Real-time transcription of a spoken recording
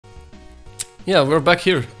Yeah, we're back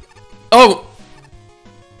here. Oh!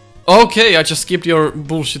 Okay, I just skipped your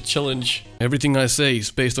bullshit challenge. Everything I say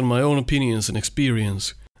is based on my own opinions and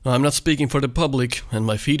experience. I'm not speaking for the public, and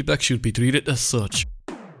my feedback should be treated as such.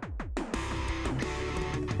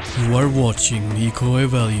 You are watching Nico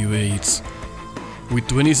Evaluates. With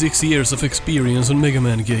 26 years of experience on Mega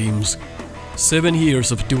Man games, 7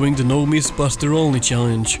 years of doing the No Miss Buster Only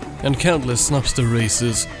challenge, and countless Snupster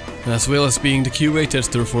Races, as well as being the QA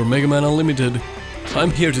tester for Mega Man Unlimited,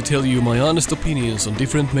 I'm here to tell you my honest opinions on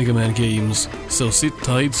different Mega Man games, so sit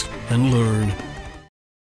tight and learn.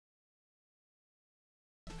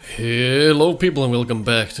 Hello people and welcome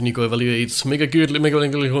back to Nico Evaluates Mega Good Mega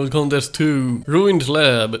Man Contest 2 Ruined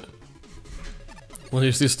Lab. What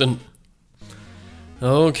is this then?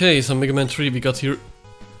 Okay, some Mega Man 3 we got here.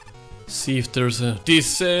 See if there's a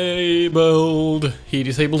disabled. He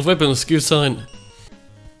disabled weapons, good sign.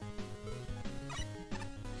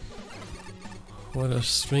 What a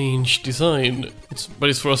strange design. But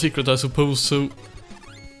it's for a secret, I suppose, so...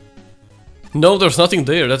 No, there's nothing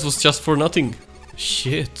there, that was just for nothing.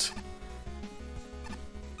 Shit.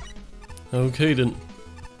 Okay then.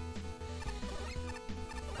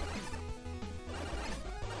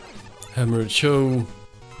 Hammer Joe.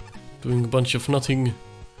 Doing a bunch of nothing.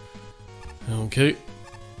 Okay.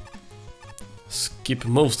 Skip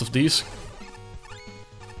most of these.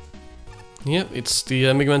 Yeah, it's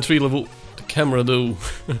the Mega Man 3 level. The camera though.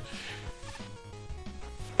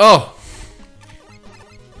 Oh!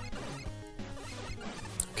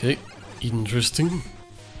 Okay, interesting.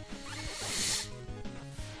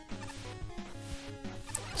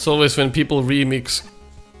 It's always when people remix...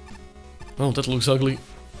 Oh, that looks ugly.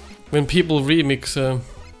 When people remix...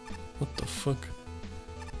 What the fuck?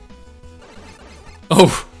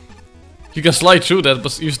 Oh! You can slide through that,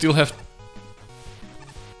 but you still have...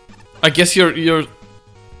 I guess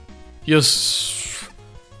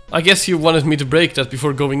I guess you wanted me to break that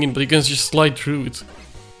before going in, but you can just slide through it.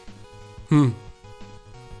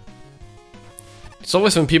 It's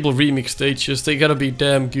always when people remix stages, they gotta be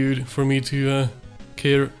damn good for me to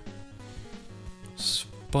care.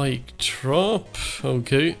 Spike drop,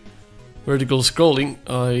 okay. Vertical scrolling,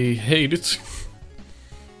 I hate it.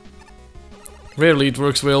 Rarely it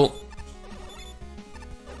works well.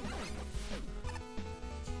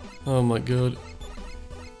 Oh my god.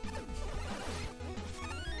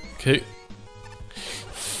 Okay.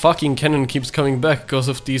 Fucking cannon keeps coming back because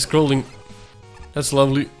of the scrolling. That's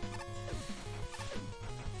lovely.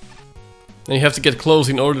 And you have to get close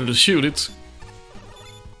in order to shoot it.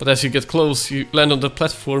 But as you get close, you land on the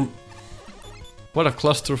platform. What a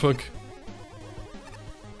clusterfuck.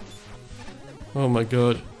 Oh my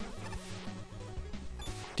god.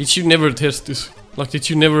 Did you never test this? Like, did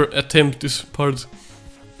you never attempt this part?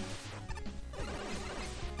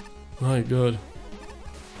 My god.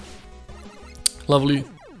 Lovely.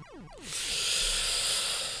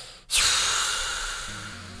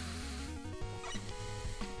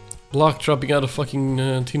 Block dropping out of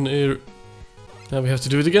fucking thin air. Now we have to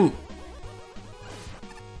do it again.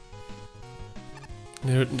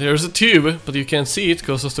 There's a tube, but you can't see it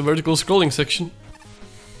because of the vertical scrolling section.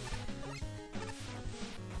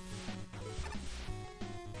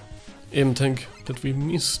 M-tank that we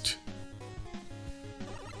missed.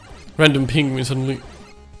 Random penguin suddenly.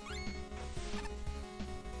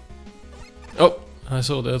 Oh, I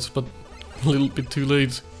saw that, but a little bit too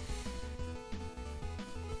late.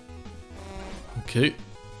 Okay.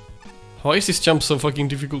 Why is this jump so fucking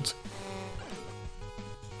difficult?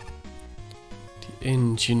 The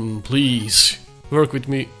engine, please. Work with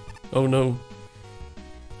me. Oh no.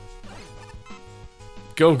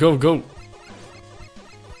 Go, go, go.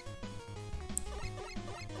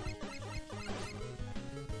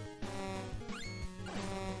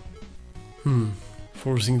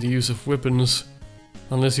 Forcing the use of weapons.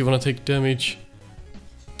 Unless you wanna take damage.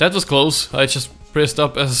 That was close. I just pressed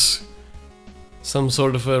up as some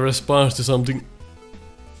sort of a response to something.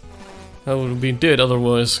 I would have been dead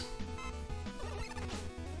otherwise.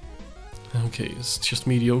 Okay, it's just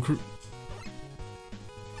mediocre.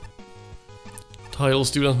 Tiles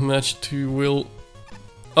do not match too well.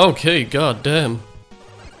 Okay, god damn.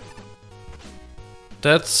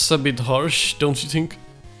 That's a bit harsh, don't you think?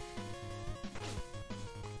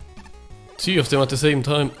 2 of them at the same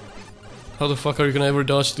time. How the fuck are you gonna ever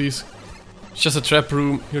dodge these? It's just a trap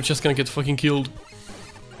room, you're just gonna get fucking killed.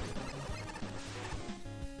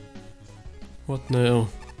 What now?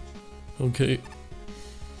 Okay.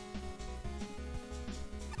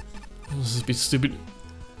 This is a bit stupid.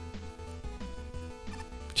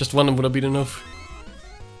 Just one would have been enough.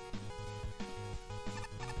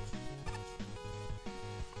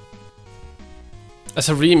 as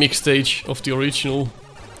a remix stage of the original.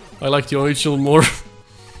 I like the original more.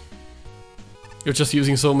 You're just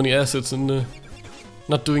using so many assets and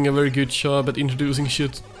not doing a very good job at introducing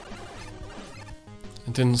shit.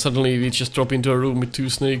 And then suddenly we just drop into a room with 2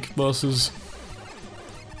 snake bosses.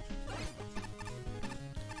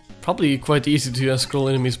 Probably quite easy to scroll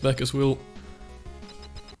enemies back as well.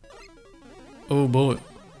 Oh boy.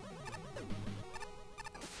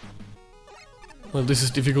 Well, this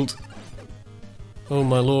is difficult. Oh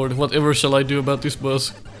my lord, whatever shall I do about this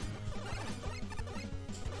boss?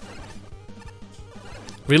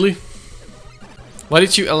 Really? Why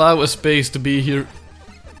did you allow a space to be here?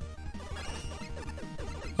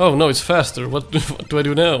 Oh no, it's faster. What do I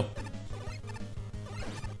do now?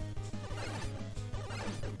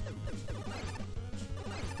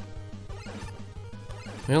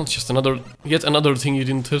 Well, it's just yet another thing you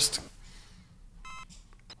didn't test.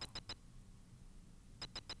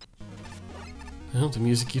 Well, the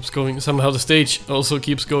music keeps going. Somehow the stage also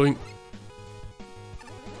keeps going.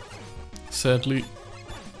 Sadly.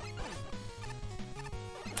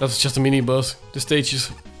 That's just a mini boss. The stage is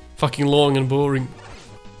fucking long and boring.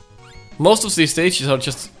 Most of these stages are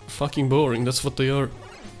just fucking boring. That's what they are.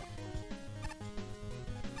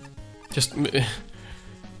 Just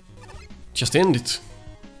end it.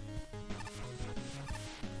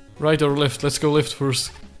 Right or left? Let's go left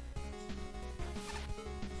first.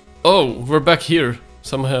 Oh, we're back here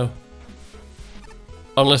somehow.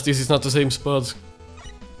 Unless this is not the same spot.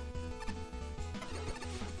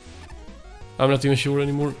 I'm not even sure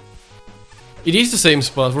anymore. It is the same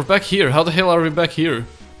spot. We're back here. How the hell are we back here?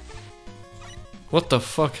 What the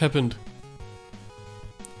fuck happened?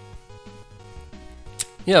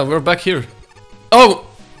 Yeah, we're back here. Oh!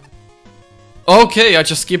 Okay, I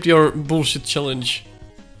just skipped your bullshit challenge.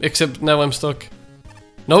 Except now I'm stuck.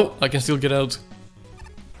 No, I can still get out.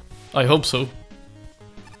 I hope so.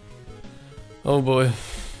 Oh boy.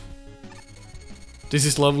 This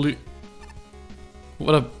is lovely.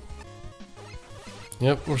 What a...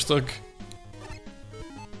 Yep, we're stuck.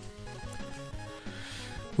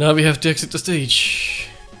 Now we have to exit the stage.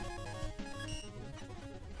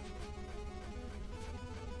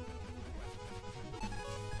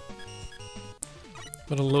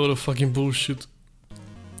 What a load of fucking bullshit.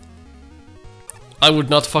 I would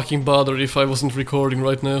not fucking bother if I wasn't recording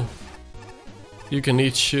right now. You can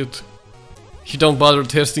eat shit. If you don't bother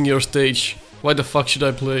testing your stage, why the fuck should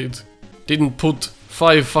I play it? Didn't put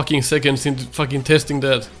 5 fucking seconds into fucking testing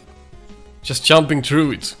that. Just jumping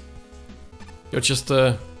through it. You're just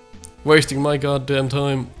wasting my goddamn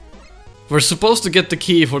time. We're supposed to get the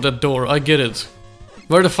key for that door, I get it.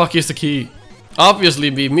 Where the fuck is the key?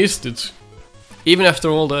 Obviously we missed it. Even after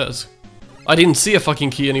all that. I didn't see a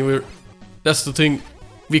fucking key anywhere. That's the thing.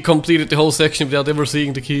 We completed the whole section without ever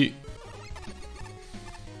seeing the key.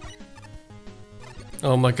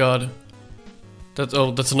 Oh my god. That's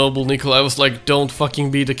a noble Nico. I was like, don't fucking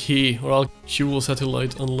be the key or I'll jewel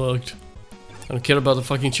satellite unlocked. I don't care about the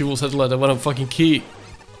fucking jewel satellite, I want a fucking key.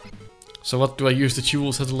 So what do I use the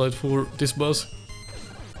jewel satellite for? This boss?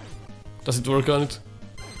 Does it work on it?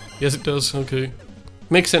 Yes it does, okay.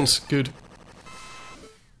 Makes sense, good.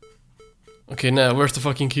 Okay, now where's the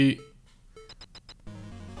fucking key?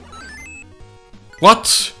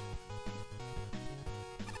 What?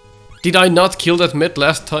 Did I not kill that Met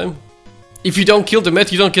last time? If you don't kill the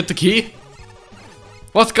Met, you don't get the key?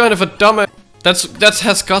 What kind of a dumb... That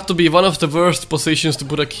has got to be one of the worst positions to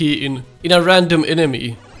put a key in a random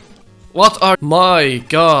enemy. What are... My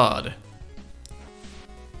god.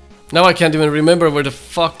 Now I can't even remember where the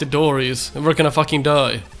fuck the door is, and we're gonna fucking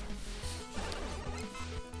die.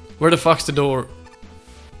 Where the fuck's the door?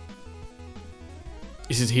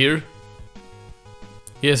 Is it here?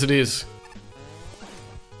 Yes, it is.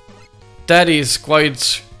 That is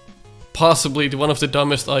quite possibly one of the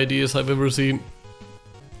dumbest ideas I've ever seen.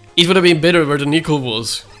 It would have been better where the Nico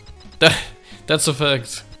was. That's a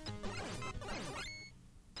fact.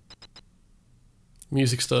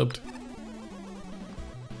 Music stopped.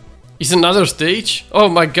 Is another stage? Oh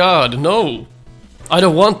my god, no! I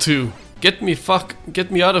don't want to! Get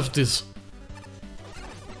me out of this.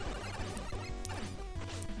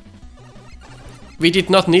 We did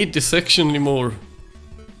not need this section anymore.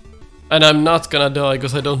 And I'm not gonna die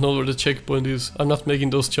because I don't know where the checkpoint is. I'm not making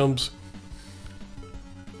those jumps.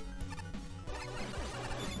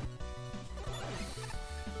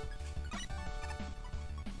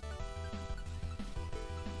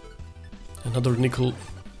 Another nickel.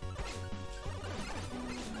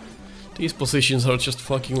 These positions are just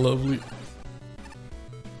fucking lovely.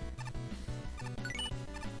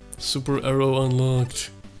 Super arrow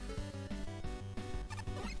unlocked.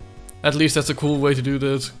 At least that's a cool way to do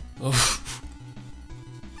that. Oh.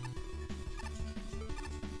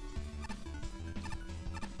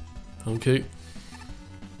 Okay.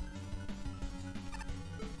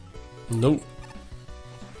 No.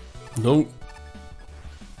 No.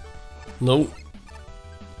 No.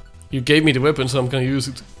 You gave me the weapon, so I'm gonna use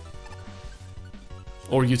it.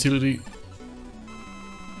 Or utility.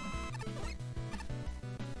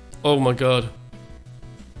 Oh my god.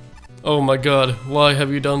 Oh my god. Why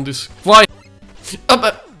have you done this? Why?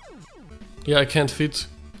 Up! Yeah, I can't fit.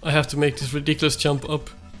 I have to make this ridiculous jump up.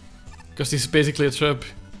 Because this is basically a trap.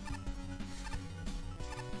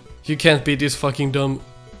 You can't be this fucking dumb.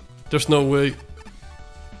 There's no way.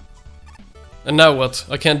 And now what?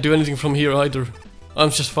 I can't do anything from here either. I'm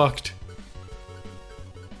just fucked.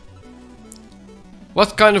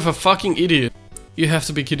 What kind of a fucking idiot? You have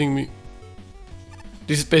to be kidding me.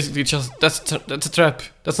 This is basically just... That's a trap.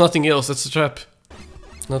 That's nothing else, that's a trap.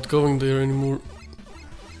 Not going there anymore.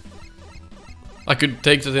 I could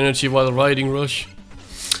take that energy while riding Rush.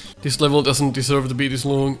 This level doesn't deserve to be this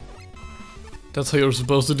long. That's how you're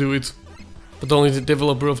supposed to do it. But only the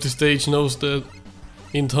developer of the stage knows that.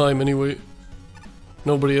 In time anyway.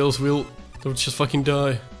 Nobody else will. They'll just fucking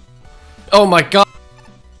die. Oh my god!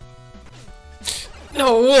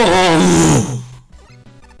 No!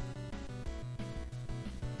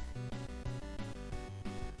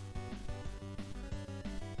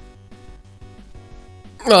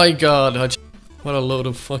 My god, what a load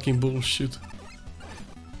of fucking bullshit.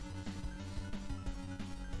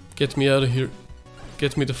 Get me out of here.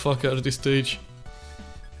 Get me the fuck out of this stage.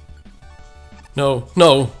 No,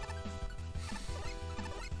 no!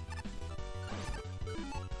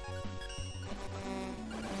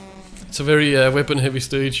 It's a very weapon heavy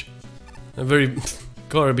stage. A very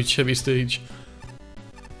garbage heavy stage.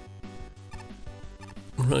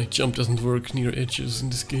 Right, jump doesn't work near edges in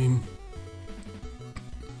this game.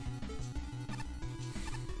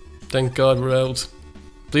 Thank god we're out.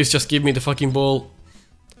 Please just give me the fucking ball.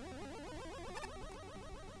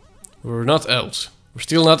 We're not out. We're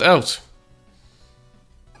still not out.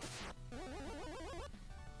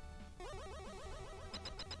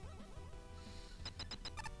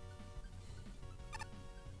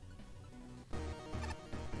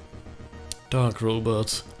 Dark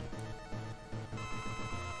robots.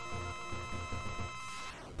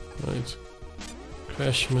 Right.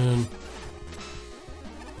 Crashman.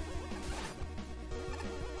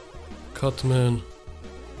 Cutman.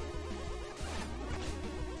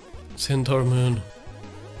 Centaur Man.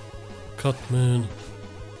 Cutman.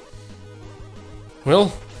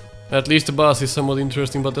 Well, at least the boss is somewhat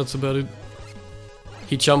interesting, but that's about it.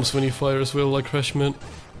 He jumps when he fires well, like Crashman.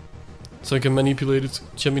 So I can manipulate it.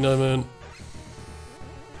 Gemini Man.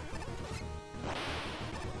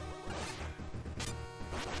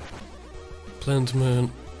 Plant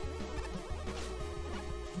Man.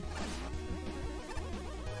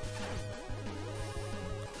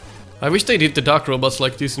 I wish they did the dark robots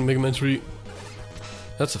like this in Mega Man 3.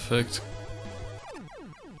 That's a fact.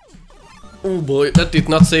 Oh boy, that did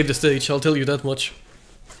not save the stage, I'll tell you that much.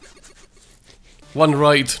 One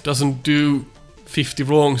right doesn't do 50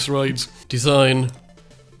 wrongs right. Design.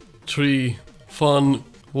 3. Fun.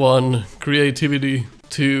 1. Creativity.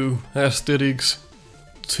 2. Aesthetics.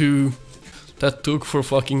 2. That took for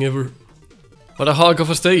fucking ever. What a hog of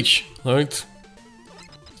a stage, alright?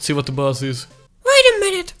 Let's see what the boss is. Wait a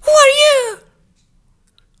minute, who are you?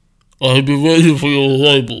 I've been waiting for your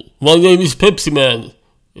arrival. My name is Pepsi Man.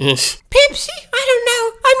 Yes. Pepsi? I don't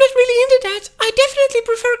know. I'm not really into that. I definitely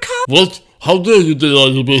prefer Coke. What? How dare you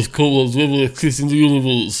deny the best colors ever exist in the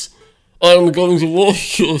universe? I am going to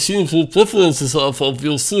wash your sinful preferences off of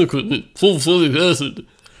your circuit with sulfuric acid.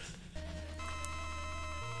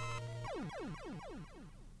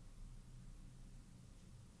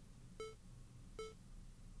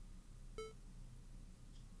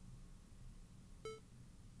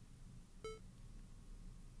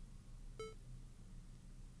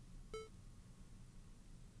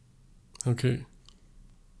 Okay.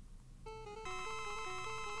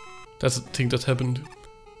 That's the thing that happened.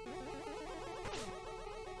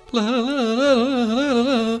 La, la, la, la, la,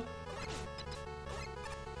 la.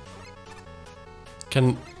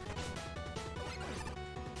 Can...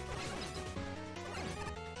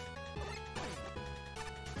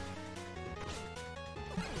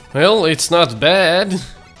 Well, it's not bad.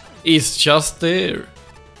 It's just there.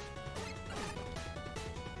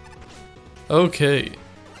 Okay.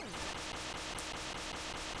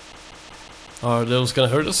 Are those gonna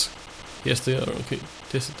hurt us? Yes, they are. Okay,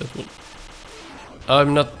 tested that one.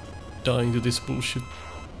 I'm not dying to this bullshit.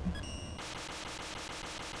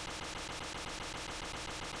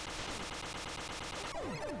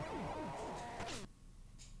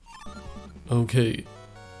 Okay.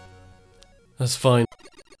 That's fine.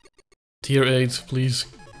 Tier 8, please.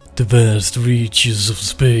 The vast reaches of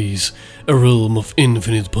space, a realm of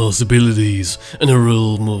infinite possibilities, and a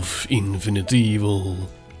realm of infinite evil.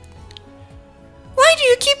 Why do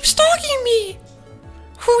you keep stalking me?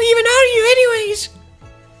 Who even are you anyways?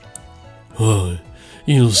 Why,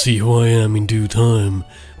 you'll see who I am in due time,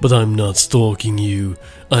 but I'm not stalking you,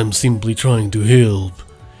 I'm simply trying to help.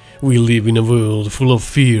 We live in a world full of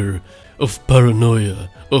fear, of paranoia,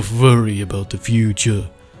 of worry about the future.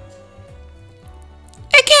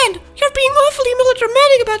 Again, you're being awfully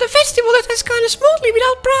melodramatic about a festival that has gone smoothly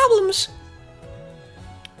without problems.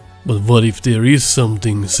 But what if there is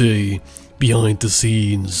something, say, behind the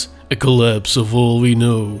scenes, a collapse of all we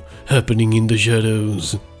know, happening in the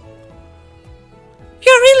shadows?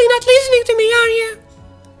 You're really not listening to me, are you?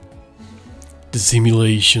 The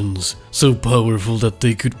simulations, so powerful that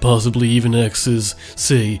they could possibly even access,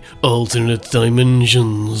 say, alternate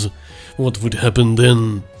dimensions. What would happen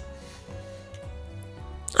then?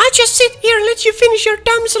 I'll just sit here and let you finish your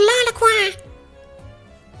dumb soliloquy.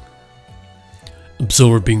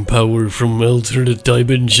 Absorbing power from alternate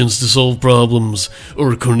dimensions to solve problems,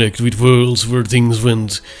 or connect with worlds where things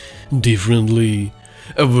went differently.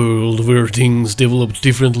 A world where things developed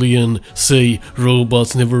differently and, say,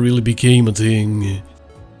 robots never really became a thing.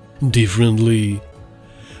 Differently.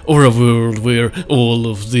 Or a world where all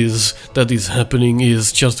of this that is happening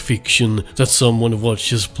is just fiction that someone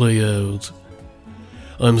watches play out.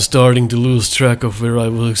 I'm starting to lose track of where I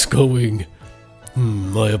was going.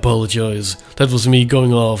 I apologize. That was me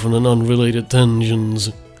going off on an unrelated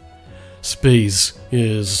tangent. Space.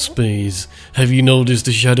 Yes, space. Have you noticed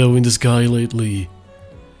the shadow in the sky lately?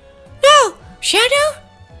 No! Shadow?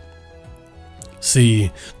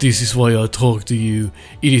 See, this is why I talk to you.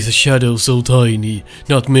 It is a shadow so tiny,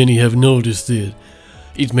 not many have noticed it.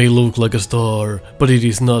 It may look like a star, but it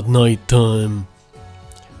is not night time.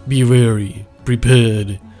 Be wary,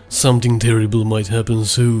 prepared. Something terrible might happen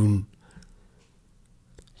soon.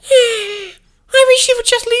 I wish you would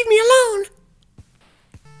just leave me alone.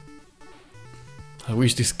 I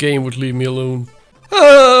wish this game would leave me alone.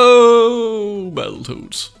 Oh,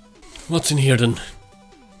 Battletoads. What's in here then?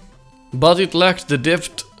 But it lacked the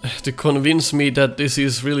depth to convince me that this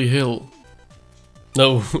is really hell.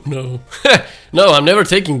 No, no. No, I'm never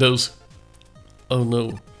taking those. Oh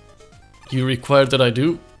no. You require that I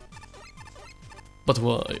do? But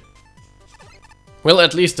why? Well,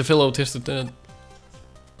 at least the fellow tested that.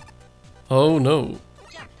 Oh no.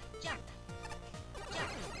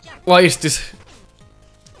 Why is this?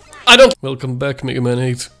 I don't. Welcome back, Mega Man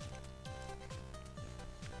 8.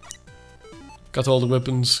 Got all the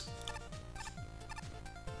weapons.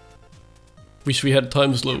 Wish we had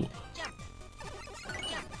time slow.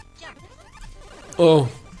 Oh.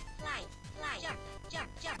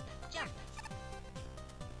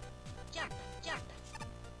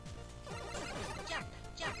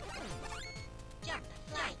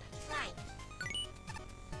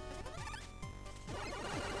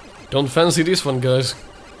 Don't fancy this one, guys.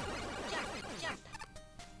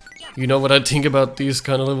 You know what I think about these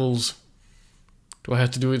kind of levels. Do I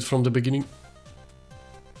have to do it from the beginning?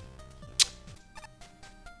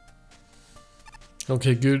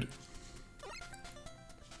 Okay, good.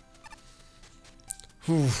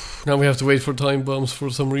 Whew. Now we have to wait for time bombs for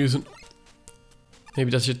some reason.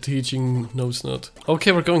 Maybe that's your teaching. No, it's not.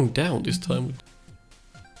 Okay, we're going down this time.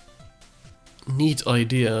 Neat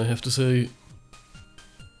idea, I have to say.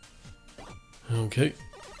 Okay.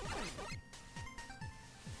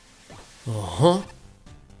 Uh-huh.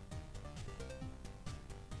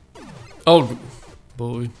 Oh,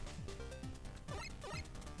 boy.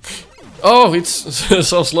 Oh, it's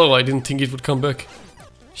so slow, I didn't think it would come back.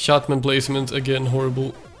 Shotman placement, again,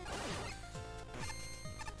 horrible.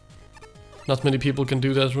 Not many people can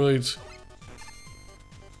do that right.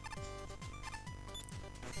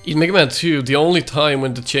 In Mega Man 2, the only time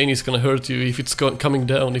when the chain is gonna hurt you, if it's coming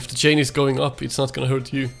down, if the chain is going up, it's not gonna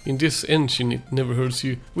hurt you. In this engine, it never hurts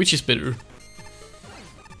you, which is better.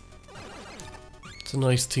 It's a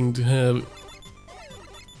nice thing to have.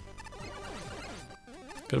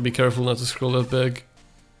 Gotta be careful not to scroll that back.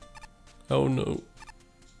 Oh no.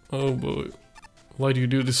 Oh boy. Why do you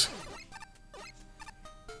do this?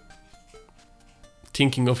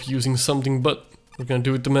 Thinking of using something, but we're gonna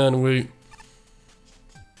do it the man way.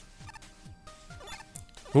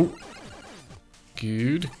 Oh.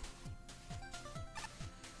 Good.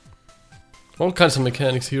 All kinds of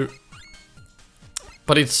mechanics here.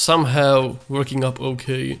 But it's somehow working up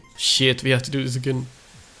okay. Shit, we have to do this again.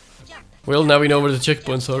 Well, now we know where the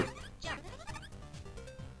checkpoints are.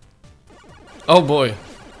 Oh boy.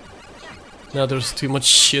 Now there's too much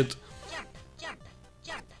shit.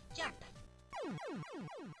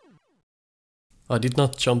 I did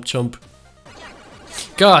not jump.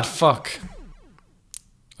 God, fuck.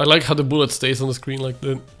 I like how the bullet stays on the screen like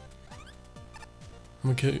that.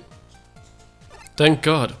 Okay. Thank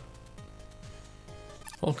God.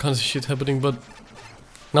 All kinds of shit happening, but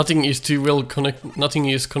nothing is too well connected. Nothing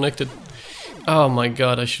is connected. Oh my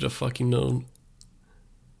God, I should have fucking known.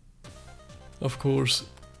 Of course.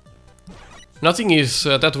 Nothing is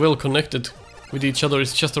that well connected with each other.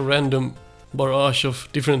 It's just a random barrage of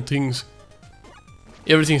different things.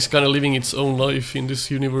 Everything's kind of living its own life in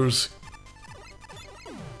this universe.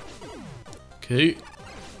 Okay.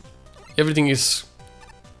 Everything is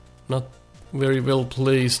not very well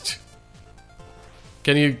placed.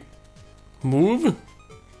 Can you move?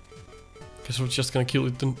 Guess we're just gonna kill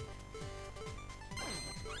it then.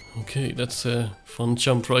 Okay, that's a fun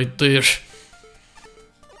jump right there.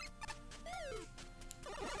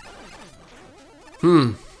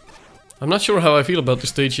 I'm not sure how I feel about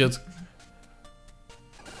this stage yet.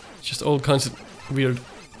 Just all kinds of weird.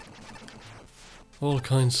 All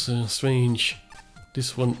kinds strange.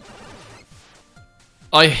 This one.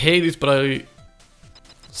 I hate it, but I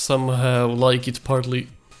somehow like it partly.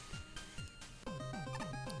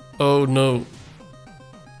 Oh no.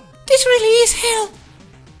 This really is hell.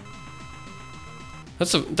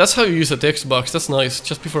 That's how you use a text box. That's nice.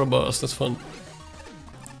 Just before a boss. That's fun.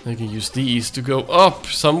 I can use these to go up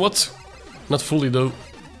somewhat. Not fully though.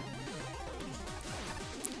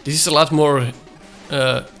 This is a lot more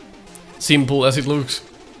simple as it looks.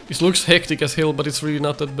 It looks hectic as hell, but it's really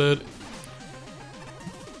not that bad.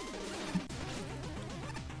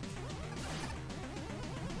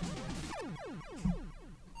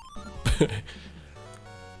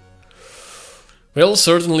 Well,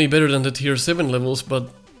 certainly better than the tier 7 levels, but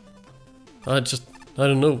I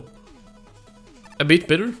don't know. A bit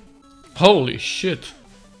better? Holy shit.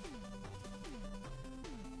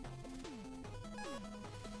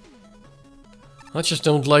 I just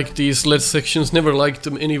don't like these LED sections, never liked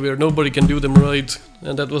them anywhere, nobody can do them right,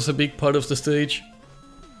 and that was a big part of the stage.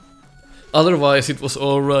 Otherwise it was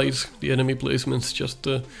alright, the enemy placements just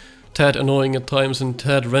tad annoying at times and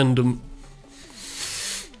tad random.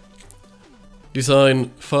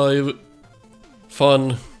 Design 5,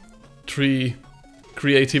 fun 3,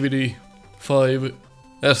 creativity 5,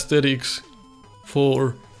 aesthetics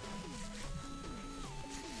 4.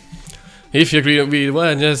 If you agree with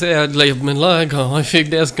what I said, leave me like, I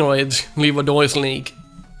think that's great. Leave a noise link.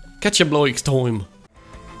 Catch a bloke's time.